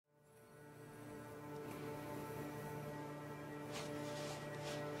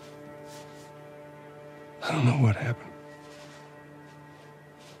I don't know what happened.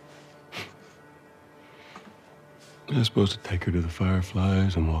 I was supposed to take her to the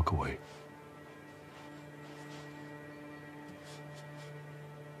Fireflies and walk away.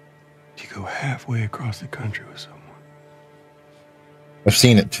 You go halfway across the country with someone. I've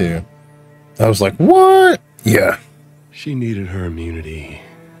seen it too. I was like, what? Yeah. She needed her immunity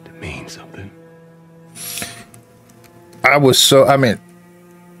to mean something. I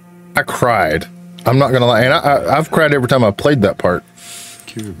cried. I'm not gonna lie, and I've cried every time I played that part.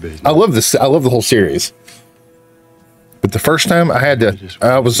 Cure business. I love this. I love the whole series. But the first time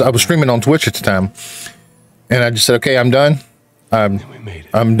I was streaming on Twitch at the time, and I just said, okay, I'm done.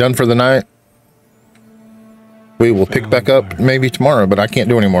 I'm done for the night. We will pick back up maybe tomorrow, but I can't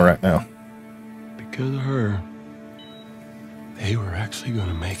do any more right now. Because of her, they were actually going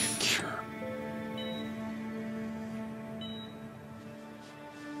to make a cure.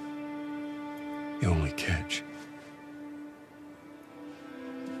 The only catch,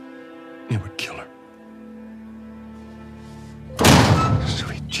 it would kill her.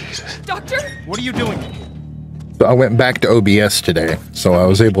 Sweet Jesus. Doctor? What are you doing? So I went back to OBS today, so I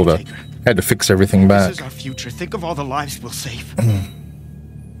was able to, had to fix everything back. This is our future. Think of all the lives we'll save.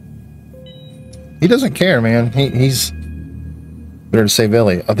 He doesn't care, man. He's there to save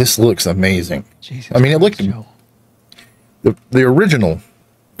Ellie. Oh, this looks amazing. Jesus, I mean, it looked, the original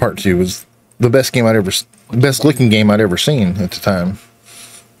part 2 was the best game best looking game I'd ever seen at the time.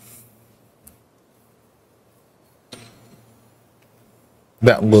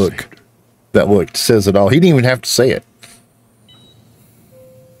 That look says it all. He didn't even have to say it.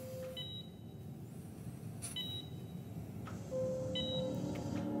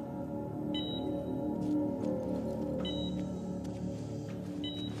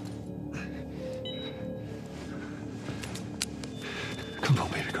 Come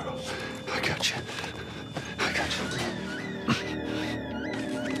on, baby girl. I got you. I got you.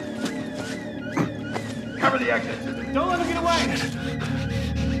 Cover the exit. Don't let him get away.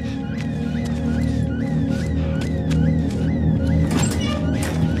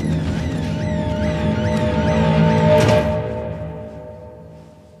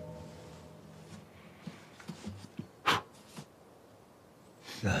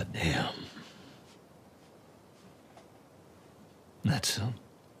 God damn. That's some.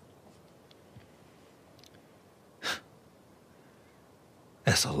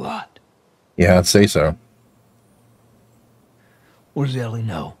 That's a lot. Yeah, I'd say so. What does Ellie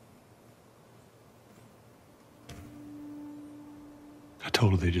know? I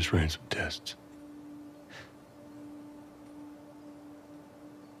told her they just ran some tests.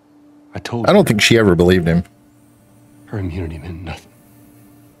 I don't think she ever believed him. Her immunity meant nothing.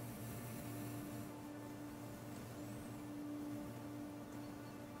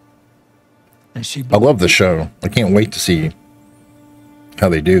 I love the show. I can't wait to see how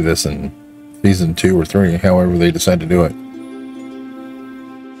they do this in season 2 or 3, however they decide to do it.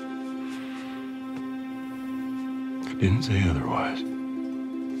 I didn't say otherwise.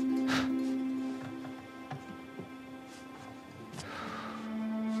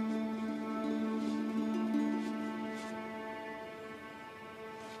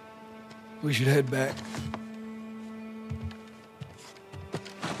 We should head back.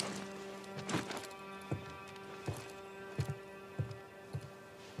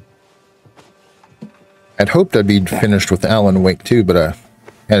 I'd hoped I'd be finished with Alan Wake 2, but I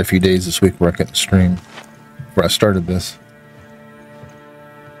had a few days this week where I couldn't stream before I started this.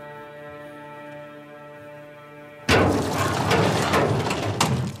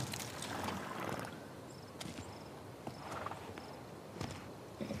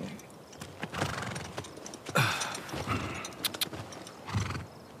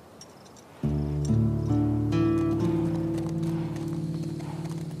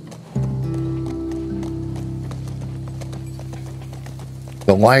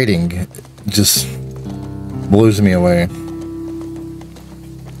 The lighting just blows me away. I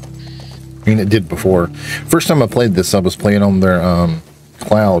mean, it did before. First time I played this, I was playing on their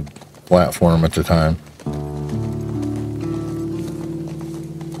cloud platform at the time.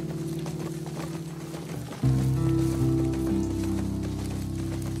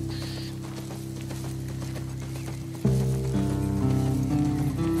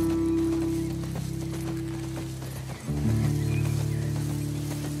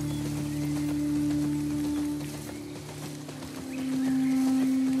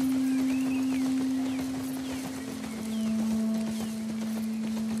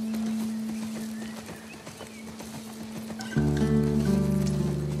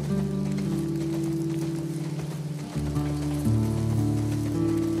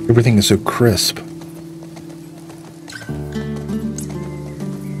 Everything is so crisp.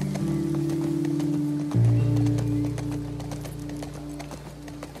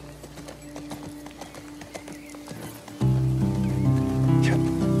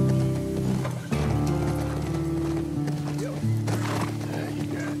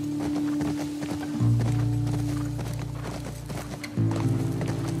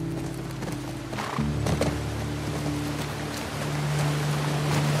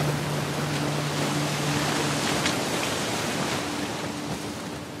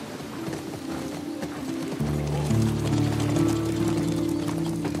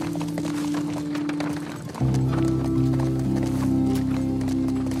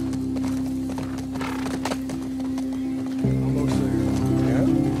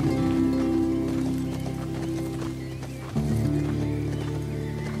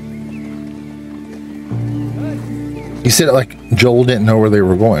 He said it like Joel didn't know where they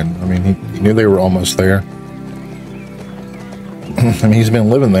were going. I mean, he knew they were almost there. I mean, he's been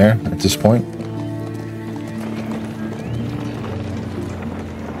living there at this point.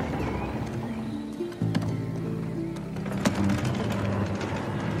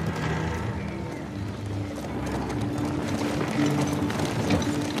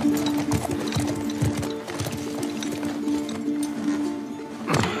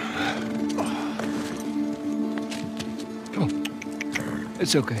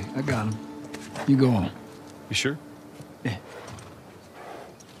 It's okay. I got him. You go on. You sure? Yeah.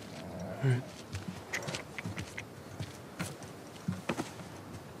 All right.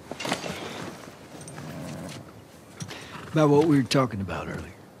 About what we were talking about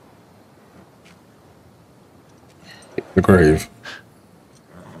earlier. The grave.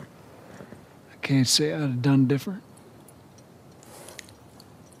 I can't say I'd have done different.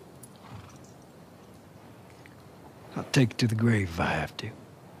 I'll take it to the grave if I have to.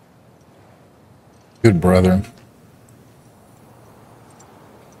 Good brother.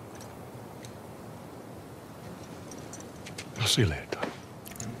 I'll see you later, Doc.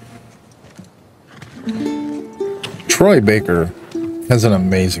 Troy Baker has an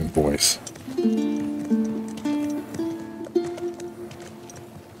amazing voice.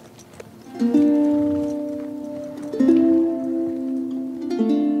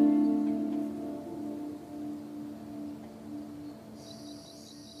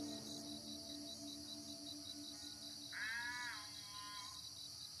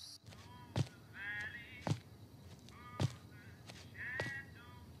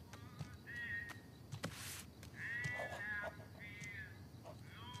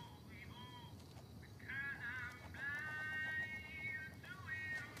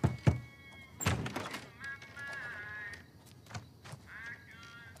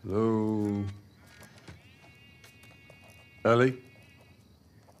 Hello? Ellie?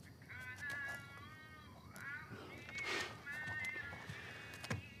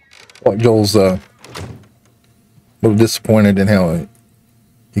 Well, Joel's a little disappointed in how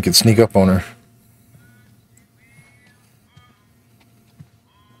he could sneak up on her.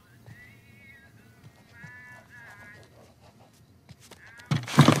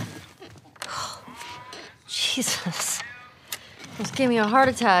 Jesus. Almost gave me a heart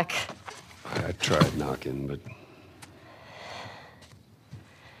attack. I tried knocking, but...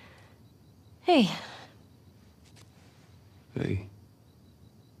 Hey. Hey.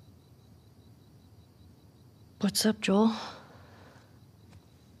 What's up, Joel?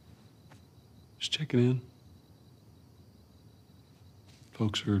 Just checking in.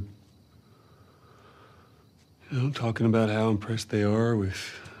 Folks are, talking about how impressed they are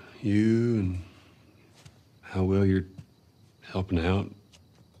with you and how well you're helping out.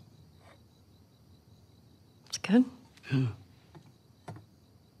 It's good. Yeah.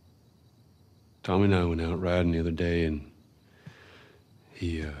 Tommy and I went out riding the other day, and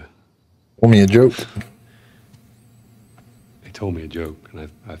he Told me a joke. told me a joke, and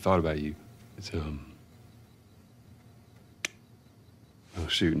I thought about you. It's oh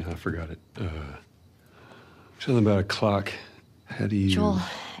shoot, now I forgot it. Something about a clock. How do you... Joel,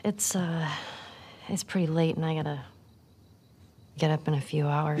 it's pretty late and I gotta get up in a few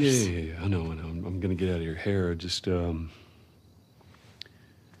hours. Yeah. I know. I'm gonna get out of your hair. Just I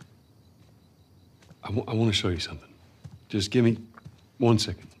want to show you something. Just give me 1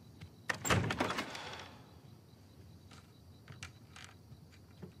 second.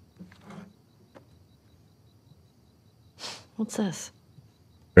 What's this?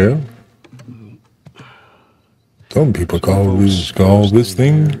 Yeah. Some people call this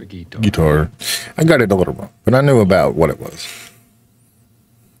thing guitar. I got it a little wrong, but I knew about what it was.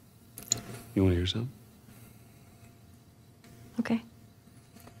 You want to hear something? Okay.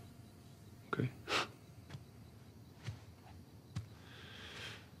 Okay.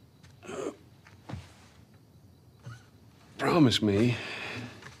 Promise me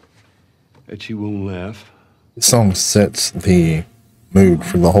that you won't laugh. This song sets the mood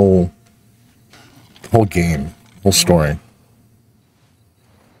for the whole game, whole story.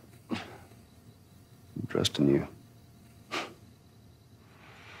 I'm trusting you.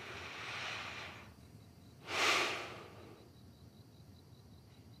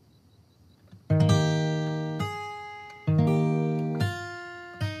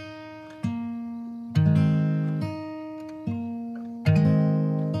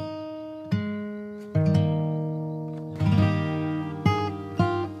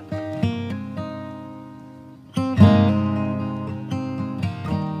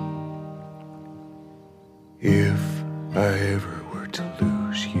 If I ever were to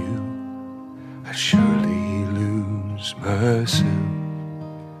lose you, I'd surely lose lose myself.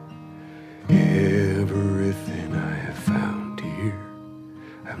 Everything I have found here,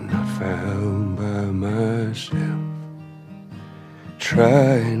 I'm not found by myself. Try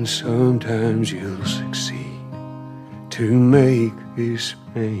and sometimes you'll succeed to make this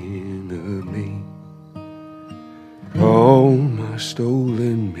man of me. All my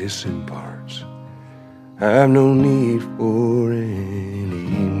stolen missing parts, I've no need for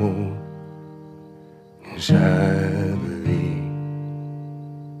any more. 'Cause I believe,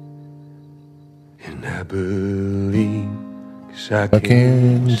 and I believe, 'cause I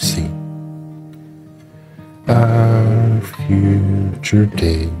can see our future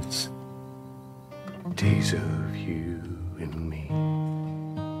days. Days of you and me.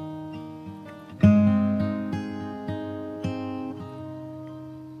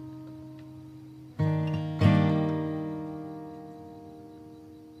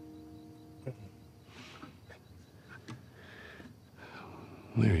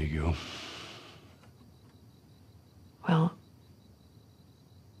 There you go. Well,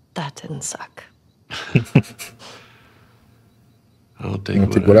 that didn't suck. I'll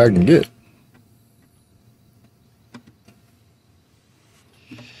take what I can get.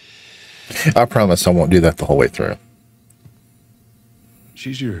 I promise I won't do that the whole way through.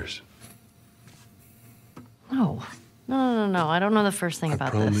 She's yours. No. No. I don't know the first thing I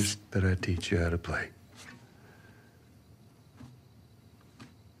about this. promised that I'd teach you how to play.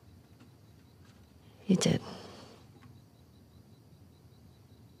 You did.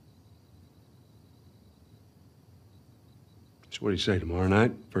 So what do you say, tomorrow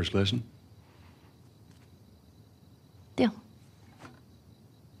night, first lesson? Deal.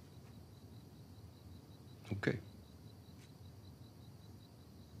 Okay.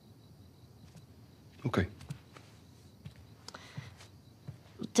 Okay.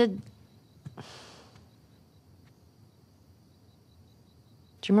 Do you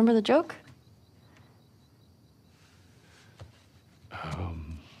remember the joke?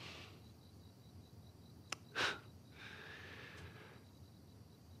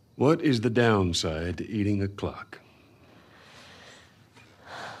 What is the downside to eating a clock?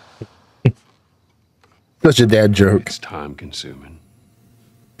 Such a dad joke. It's time consuming.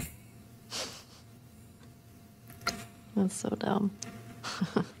 That's so dumb.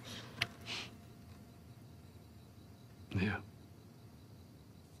 Yeah.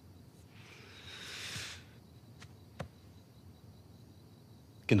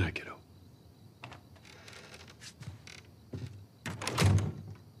 Good night, kiddo.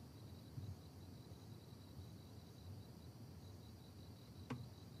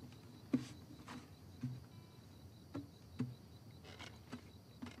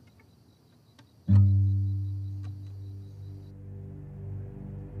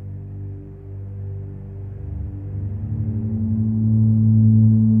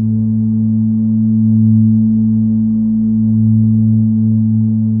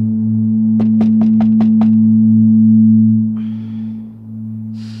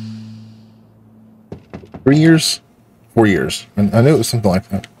 Years? 4 years. And I knew it was something like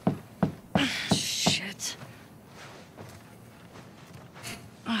that. Shit.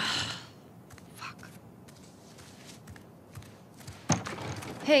 Fuck.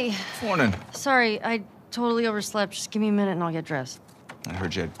 Hey. Morning. Sorry, I totally overslept. Just give me a minute and I'll get dressed. I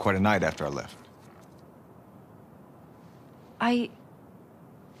heard you had quite a night after I left.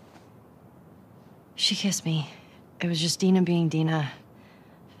 She kissed me. It was just Dina being Dina.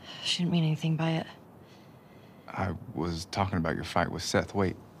 She didn't mean anything by it. I was talking about your fight with Seth.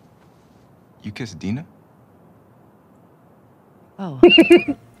 Wait, you kissed Dina? Oh.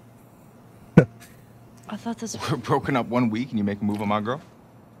 I thought this... We're broken up 1 week and you make a move on my girl?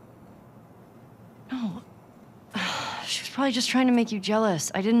 No. She was probably just trying to make you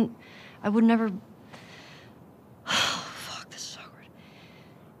jealous. I would never... Oh, fuck, this is awkward.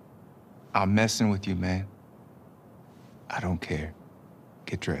 I'm messing with you, man. I don't care.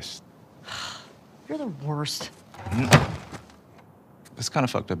 Get dressed. You're the worst. It's kind of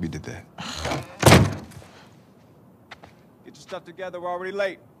fucked up you did that. Get your stuff together, we're already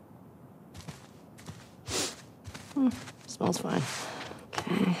late. Smells fine.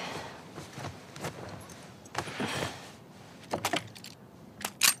 Okay.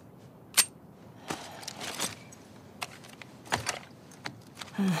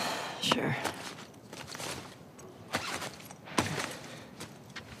 Sure.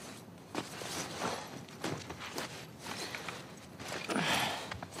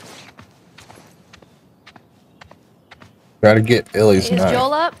 Gotta get Ellie's Is knife.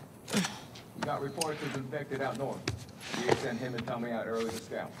 Joel up? We got reports of infected out north. You sent him and tell me out early to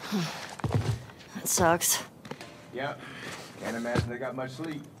scout. That sucks. Yeah. Can't imagine they got much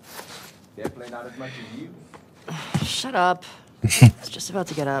sleep. Definitely not as much as you. Shut up. I was just about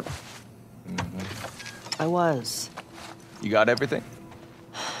to get up. I was. You got everything?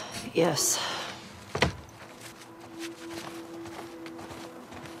 Yes.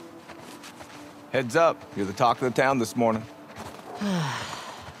 Heads up. You're the talk of the town this morning.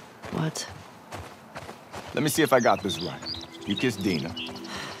 What? Let me see if I got this right. You kissed Dina,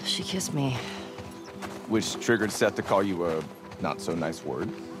 She kissed me. which triggered Seth to call you a not-so-nice word.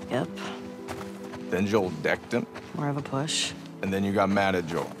 Yep. Then Joel decked him, More of a push. and then you got mad at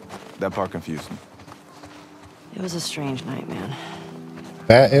Joel. That part confused me. It was a strange night, man.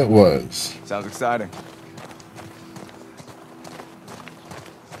 That it was. Sounds exciting.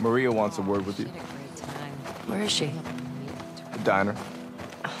 Maria wants a word with you. Where is she? The diner.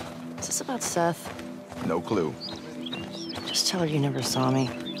 Is this about Seth? No clue. Just tell her you never saw me.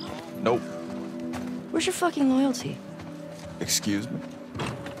 Nope. Where's your fucking loyalty? Excuse me?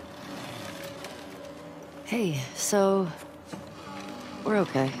 Hey, so... we're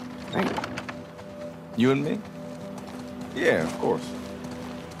okay, right? You and me? Yeah, of course.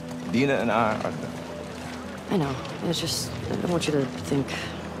 Dina and I are done. I know. It's just... I don't want you to think...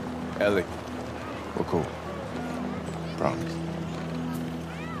 Ellie, we're cool. Promise.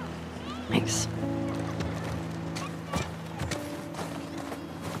 Thanks.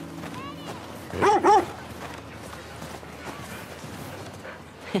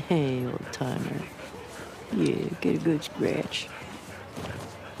 Hey, old timer. Yeah, get a good scratch.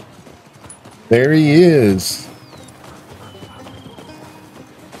 There he is.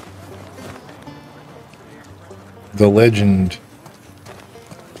 The legend.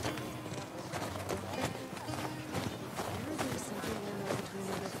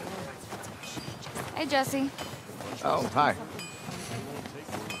 Hey, Jesse. Oh, hi.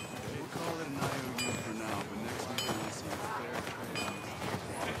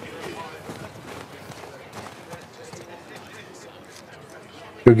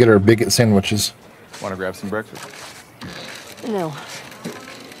 Go get our bigot sandwiches. Want to grab some breakfast? No.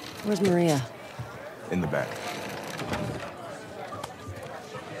 Where's Maria? In the back.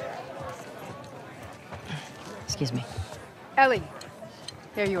 Excuse me. Ellie.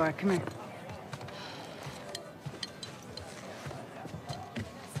 There you are. Come here.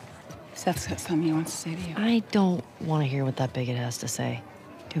 Seth's got something he wants to say to you. I don't want to hear what that bigot has to say.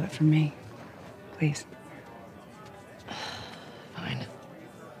 Do it for me. Please. Fine.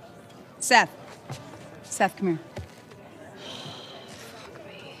 Seth. Seth, come here.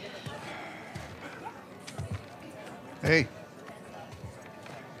 Hey,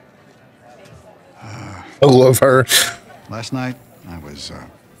 I love her. last night I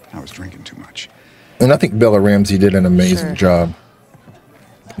was drinking too much. And I think Bella Ramsey did an amazing Sure. job.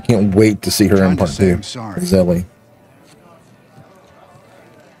 I can't wait to see her Trying in to part say 2. I'm sorry. As Ellie.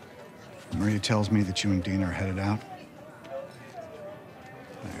 Maria tells me that you and Dina are headed out.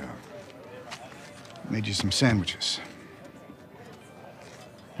 I made you some sandwiches.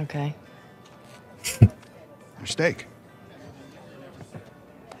 Okay. Or steak.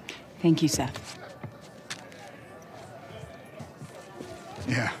 Thank you, Seth.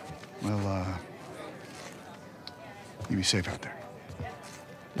 Yeah. Well, you be safe out there.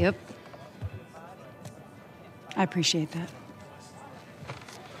 Yep. I appreciate that.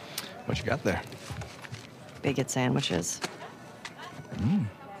 What you got there? Bigot sandwiches.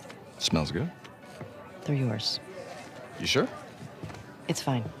 Smells good. They're yours. You sure? It's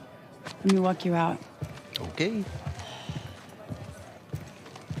fine. Let me walk you out. Okay.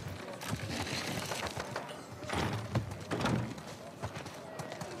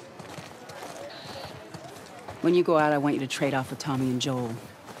 When you go out, I want you to trade off with Tommy and Joel.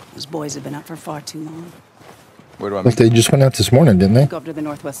 Those boys have been up for far too long. Where do I But meet? they just went out this morning, didn't they? Go up to the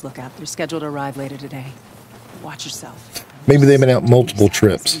Northwest Lookout. They're scheduled to arrive later today. Watch yourself. Maybe they've been out multiple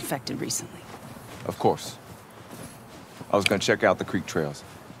trips. Infected recently. Of course. I was gonna check out the creek trails.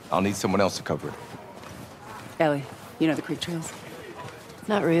 I'll need someone else to cover it. Ellie, you know the creek trails?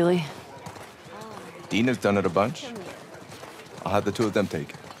 Not really. Dina's done it a bunch. I'll have the two of them take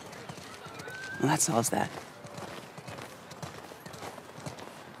it. Well, that solves that.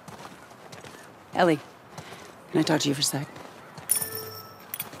 Ellie, can I talk to you for a sec?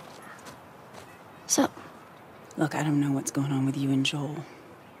 So, Look, I don't know what's going on with you and Joel.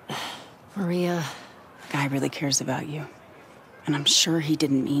 Maria, Guy really cares about you. And I'm sure he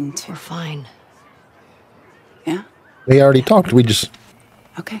didn't mean to. we're fine. Yeah? They already talked. We just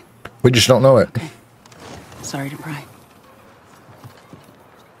Okay. don't know it. Okay. Sorry to pry.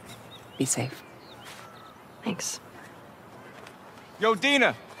 Be safe. Thanks. Yo,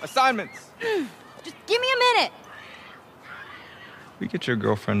 Dina! Assignments! Just give me a minute. We get your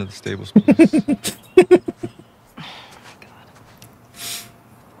girlfriend to the stables, please.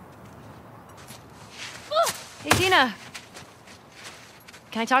 Hey, Dina.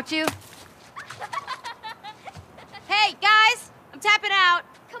 Can I talk to you? Hey, guys! I'm tapping out.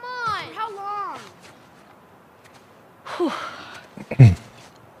 Come on! For how long?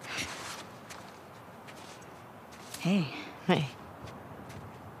 Hey. Hey.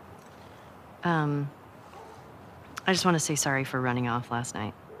 I just want to say sorry for running off last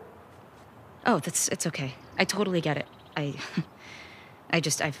night. Oh, it's okay. I totally get it. I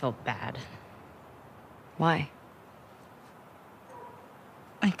felt bad. Why?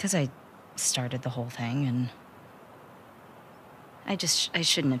 Because I started the whole thing, and I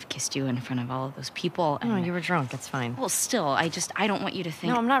shouldn't have kissed you in front of all of those people. And No, you were drunk. It's fine. Well, still, I don't want you to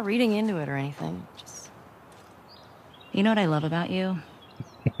think. No, I'm not reading into it or anything. Just... You know what I love about you?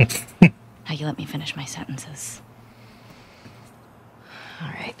 How you let me finish my sentences. All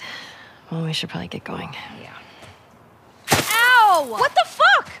right. Well, we should probably get going. Yeah. Ow! What the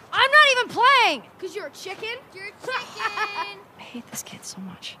fuck? I'm not even playing! Cause you're a chicken? You're a chicken! I hate this kid so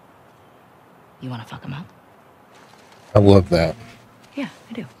much. You want to fuck him up? I love that. Yeah,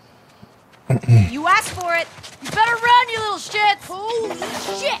 I do. You asked for it! You better run, you little shit! Holy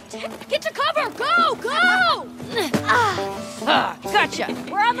shit! Get to cover! Go! Go! Gotcha!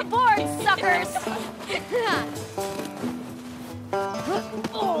 We're on the board, suckers!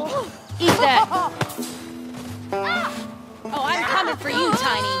 Eat that! Oh, I'm coming for you,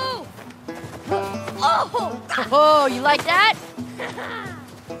 Tiny. Oh, you like that?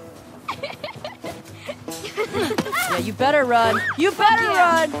 Yeah, you better run. You better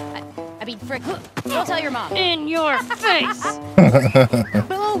run! I mean, frick. Don't tell your mom. In your face!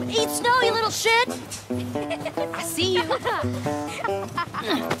 Boom! Eat snow, you little shit! I see you.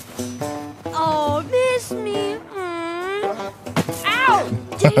 Oh, miss me. Ow!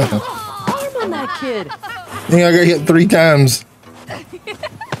 Damn! Arm on that kid! I think I got hit 3 times.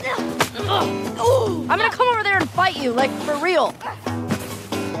 I'm gonna come over there and fight you, like, for real.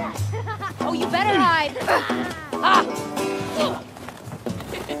 Oh, you better hide.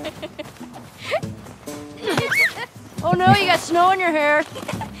 Oh no, you got snow in your hair.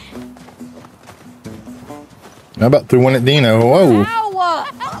 I about threw one at Dino. Whoa. Ow!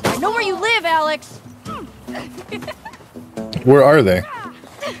 I know where you live, Alex. Where are they?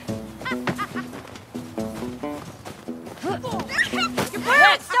 Your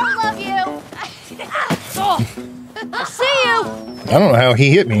parents don't love you. Oh, I see you. I don't know how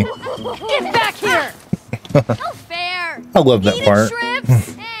he hit me. Get back here. No fair. I love that Eating part.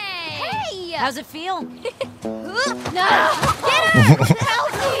 shrimps. Hey. How's it feel? No. Get up.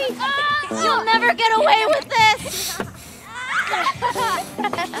 Help me. You'll never get away with this.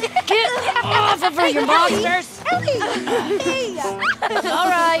 Get off of her, you monsters.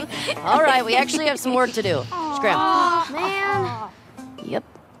 All right, we actually have some work to do. Scram. Oh, man. Yep.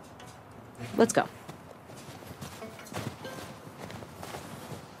 Let's go.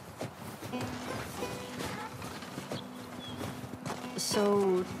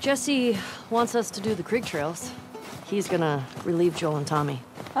 So, Jesse wants us to do the creek trails. He's gonna relieve Joel and Tommy.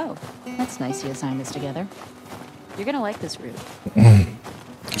 Oh, that's nice you assigned us together. You're gonna like this route.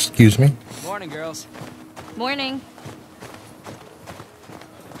 Excuse me. Morning, girls. Morning.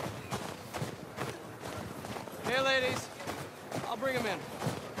 Hey, ladies. I'll bring them in.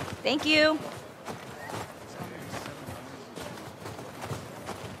 Thank you.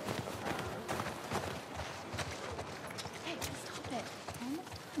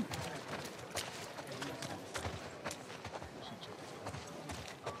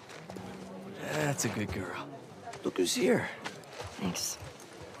 That's a good girl. Look who's here. Thanks.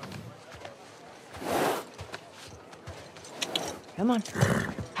 Come on. All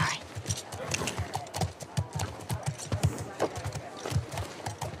right.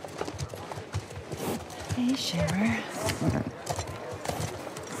 Hey, Shimmer.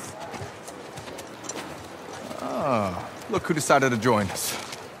 Ah, look who decided to join us.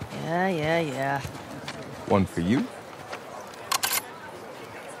 Yeah. One for you.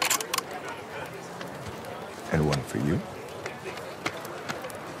 And one for you.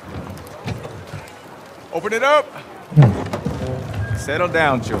 Open it up. Settle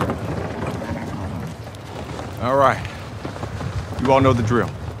down, children. All right. You all know the drill.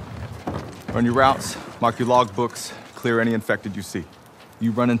 Run your routes, mark your logbooks, clear any infected you see.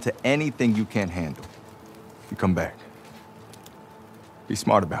 You run into anything you can't handle, you come back. Be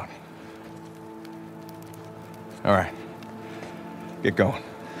smart about it. All right. Get going.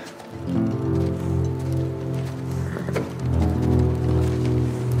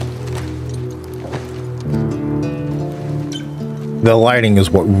 The lighting is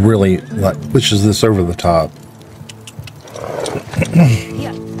what really pushes this over the top.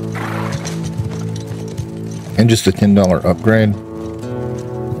 Yeah. And just a $10 upgrade.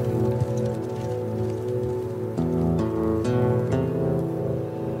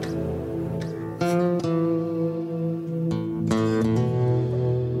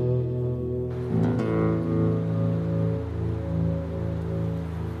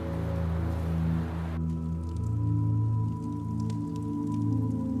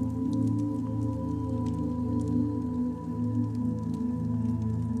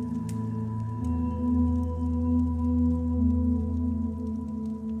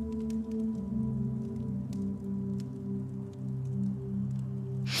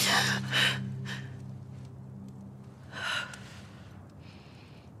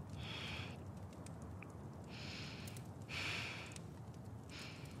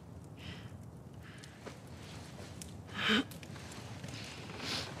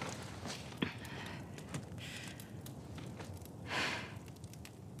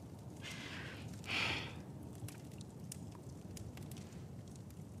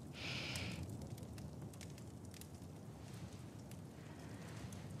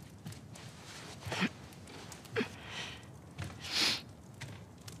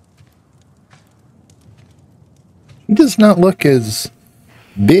 She does not look as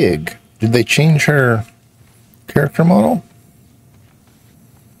big. Did they change her character model?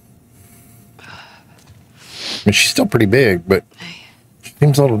 I mean, she's still pretty big, but she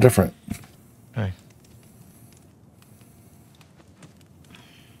seems a little different. Hey.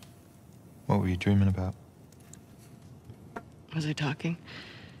 What were you dreaming about? Was I talking?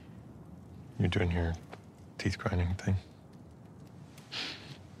 You're doing your teeth grinding thing.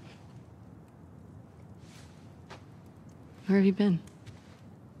 Where have you been?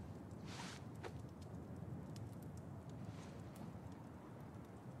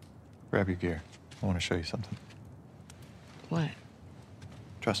 Grab your gear. I want to show you something. What?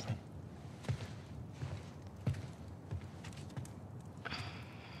 Trust me.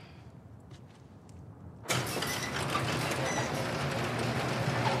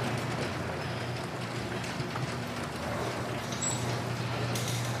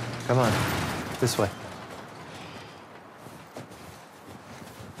 Come on. This way.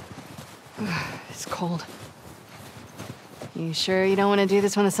 It's cold. You sure you don't want to do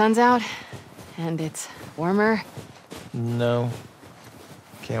this when the sun's out? And it's warmer? No.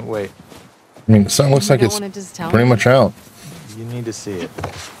 Can't wait. I mean, the sun looks like it's pretty much out. You need to see it.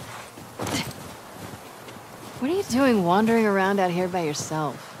 What are you doing wandering around out here by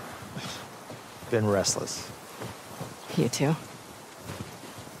yourself? Been restless. You too?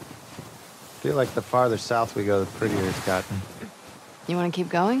 Feel like the farther south we go, the prettier it's gotten. You want to keep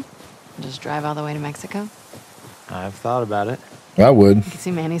going? Just drive all the way to Mexico? I've thought about it. I would. You can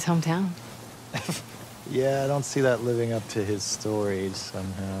see Manny's hometown. Yeah, I don't see that living up to his stories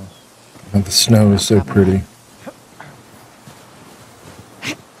somehow. And the snow is so pretty.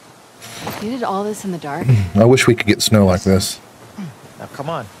 You did all this in the dark? I wish we could get snow like this. Now, come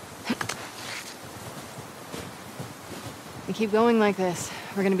on. We keep going like this,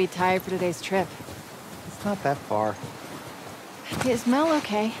 we're gonna be tired for today's trip. It's not that far. Is Mel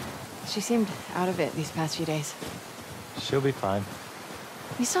okay? She seemed out of it these past few days. She'll be fine.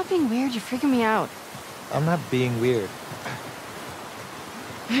 You stop being weird, you're freaking me out. I'm not being weird.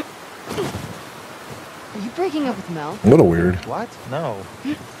 Are you breaking up with Mel? A little weird. What? No.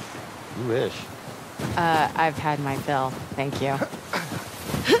 You wish. I've had my fill, thank you.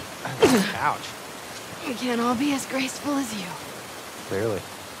 Ouch. We can't all be as graceful as you. Clearly.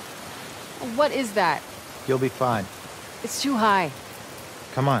 What is that? You'll be fine. It's too high.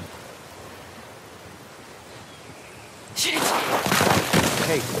 Come on. Shit!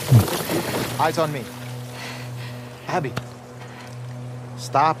 Hey, eyes on me. Abby,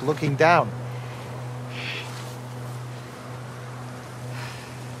 stop looking down.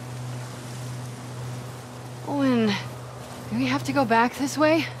 Owen, do we have to go back this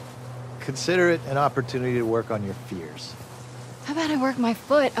way? Consider it an opportunity to work on your fears. How about I work my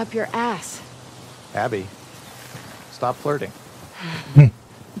foot up your ass? Abby, stop flirting.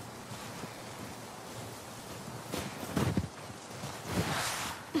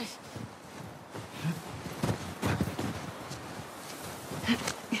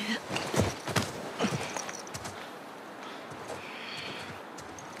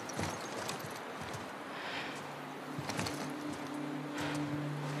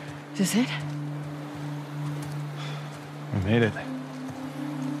 Is this it? We made it.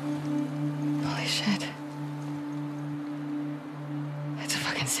 Holy shit. It's a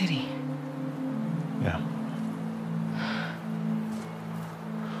fucking city. Yeah.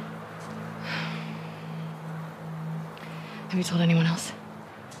 Have you told anyone else?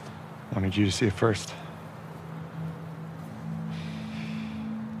 Wanted you to see it first.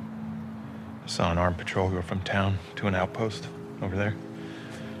 I saw an armed patrol go from town to an outpost over there.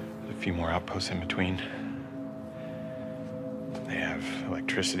 There's a few more outposts in between. They have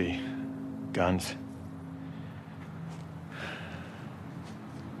electricity, guns.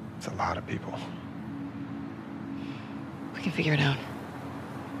 It's a lot of people. We can figure it out.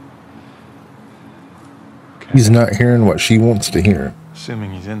 Okay. He's not hearing what she wants to hear.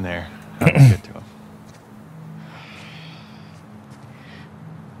 Assuming he's in there, how do we get to him?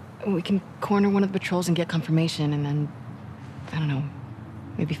 We can corner one of the patrols and get confirmation, and then, I don't know,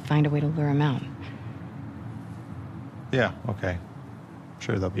 maybe find a way to lure him out. Yeah, okay.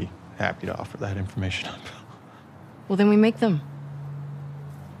 Sure, they'll be happy to offer that information up. Well, then we make them.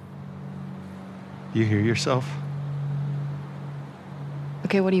 You hear yourself?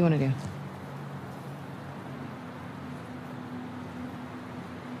 Okay, what do you want to do?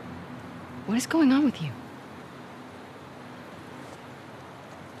 What is going on with you?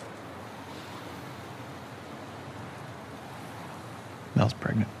 Mel's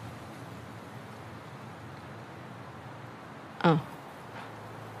pregnant. Oh.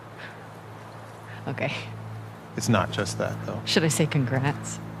 Okay. It's not just that, though. Should I say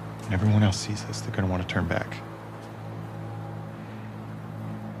congrats? When everyone else sees this, they're gonna want to turn back.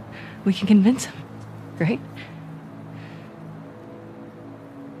 We can convince him, right?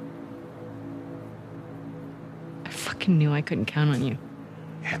 I fucking knew I couldn't count on you.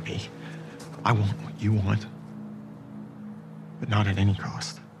 Abby, I want what you want, but not at any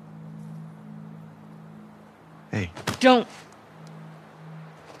cost. Hey. Don't.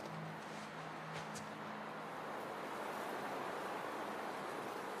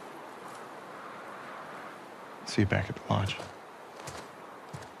 See you back at the lodge.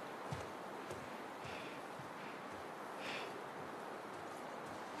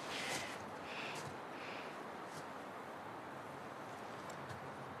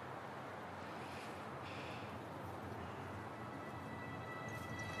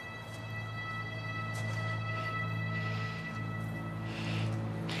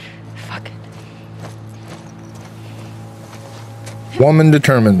 Fuck it. Woman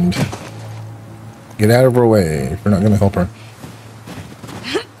determined. Get out of her way if we're not going to help her.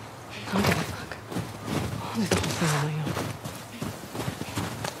 I'll give a fuck. I'll do the whole thing on my own.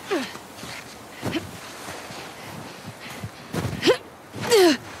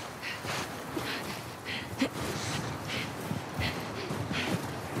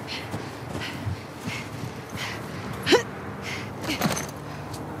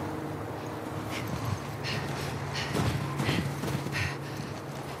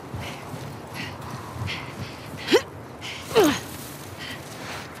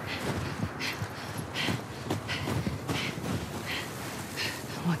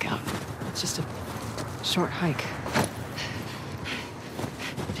 Look out. It's just a short hike.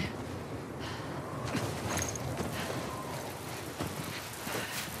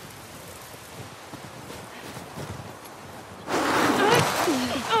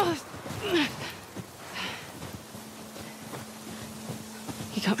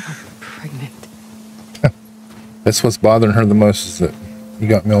 He got Mel pregnant. That's what's bothering her the most, is that you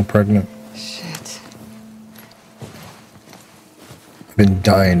got Mel pregnant. Shit. I've been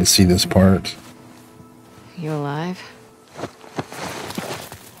dying to see this part. You alive?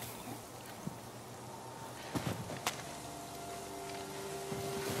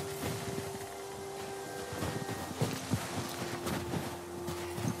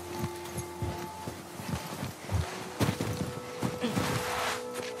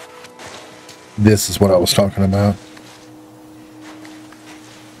 This is what I was talking about.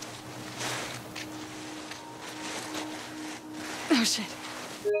 Oh shit.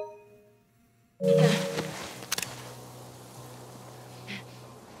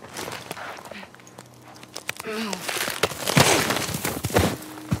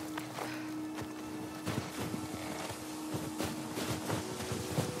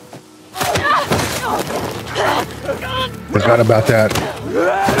 Forgot about that.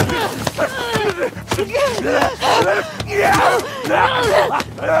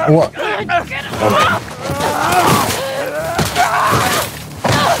 What?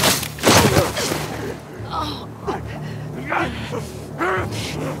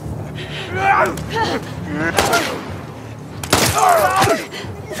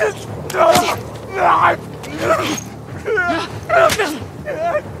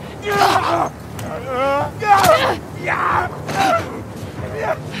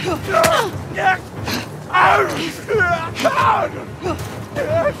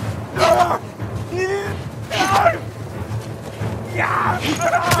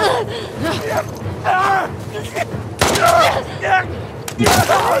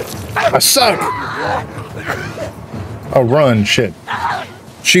 I suck. Oh, run, shit.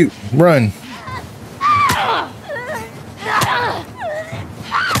 Shoot, run.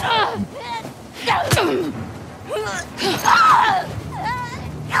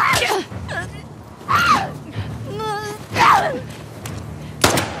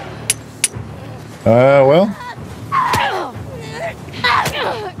 Well.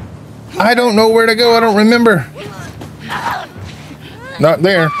 I don't know where to go. I don't remember. Not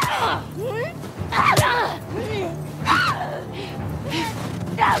there.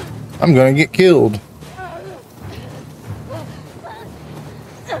 I'm gonna get killed.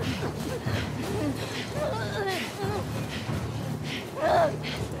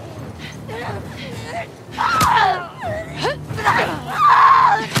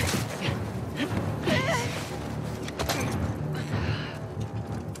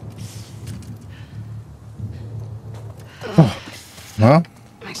 Well,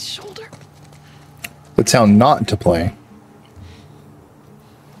 my shoulder. That's how not to play.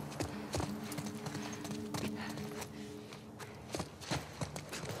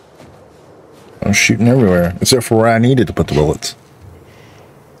 I'm shooting everywhere, except for where I needed to put the bullets.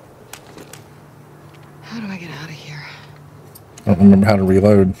 How do I get out of here? I don't remember how to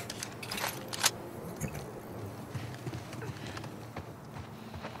reload.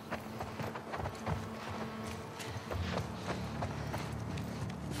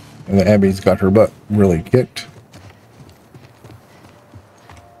 And Abby's got her butt really kicked.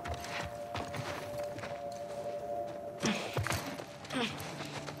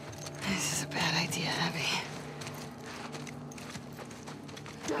 This is a bad idea, Abby.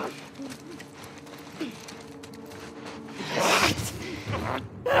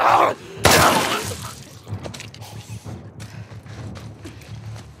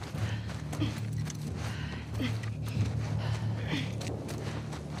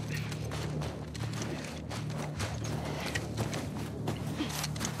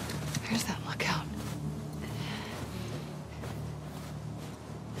 Where's that lookout?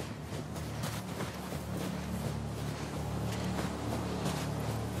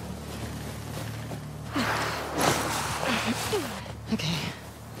 Okay.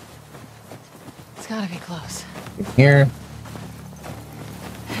 It's gotta be close. Here.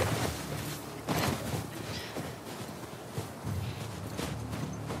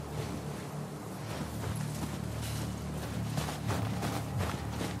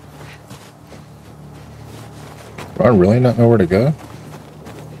 Do I really not know where to go?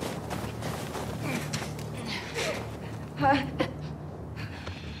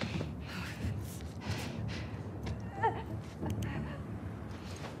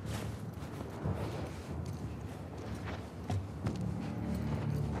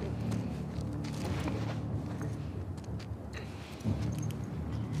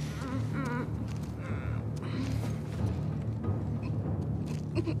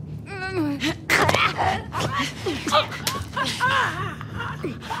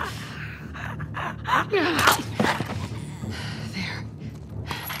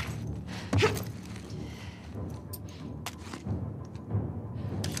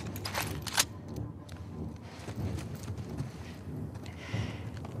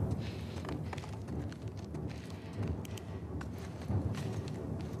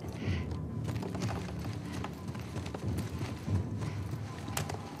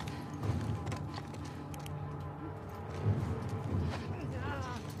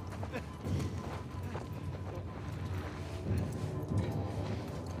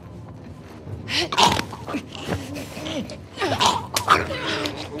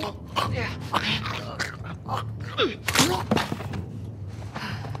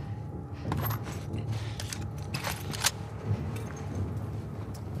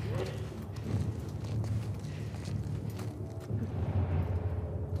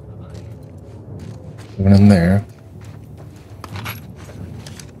 Went in there.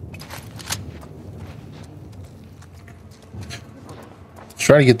 Let's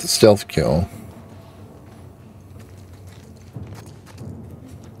try to get the stealth kill.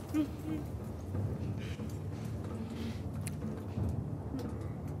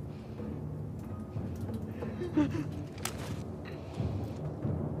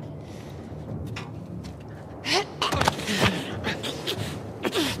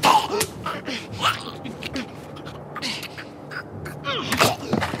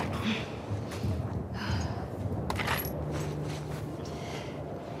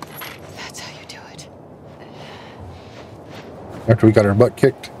 After we got our butt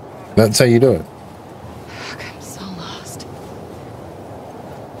kicked, that's how you do it. Fuck, I'm so lost.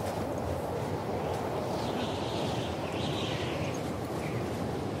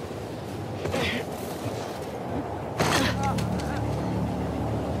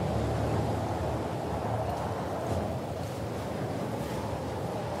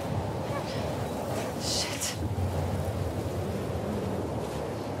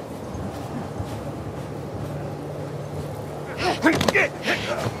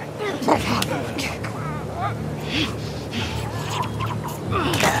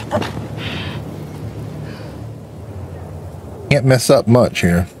 Can't mess up much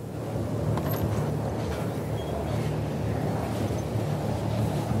here.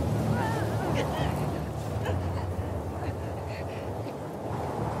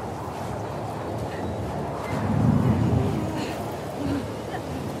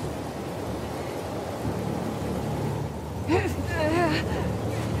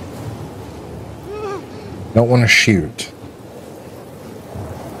 Don't want to shoot.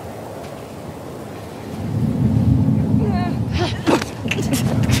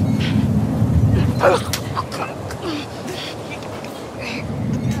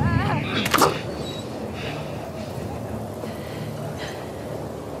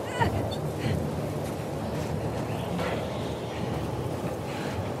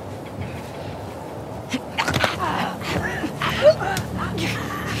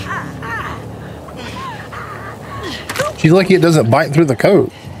 She's lucky it doesn't bite through the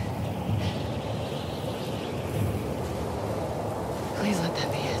coat. Please let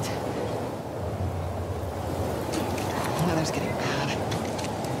that be it. The weather's getting bad.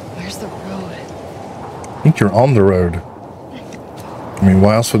 Where's the road? I think you're on the road. I mean,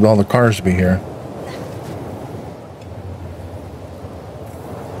 why else would all the cars be here?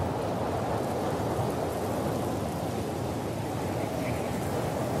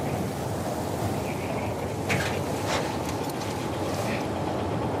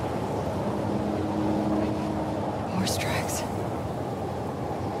 Horse tracks.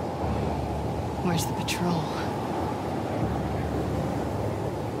 Where's the patrol?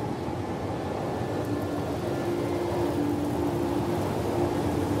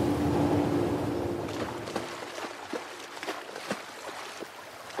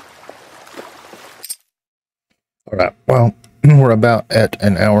 All right. Well, we're about at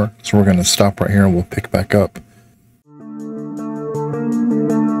an hour, so we're going to stop right here and we'll pick back up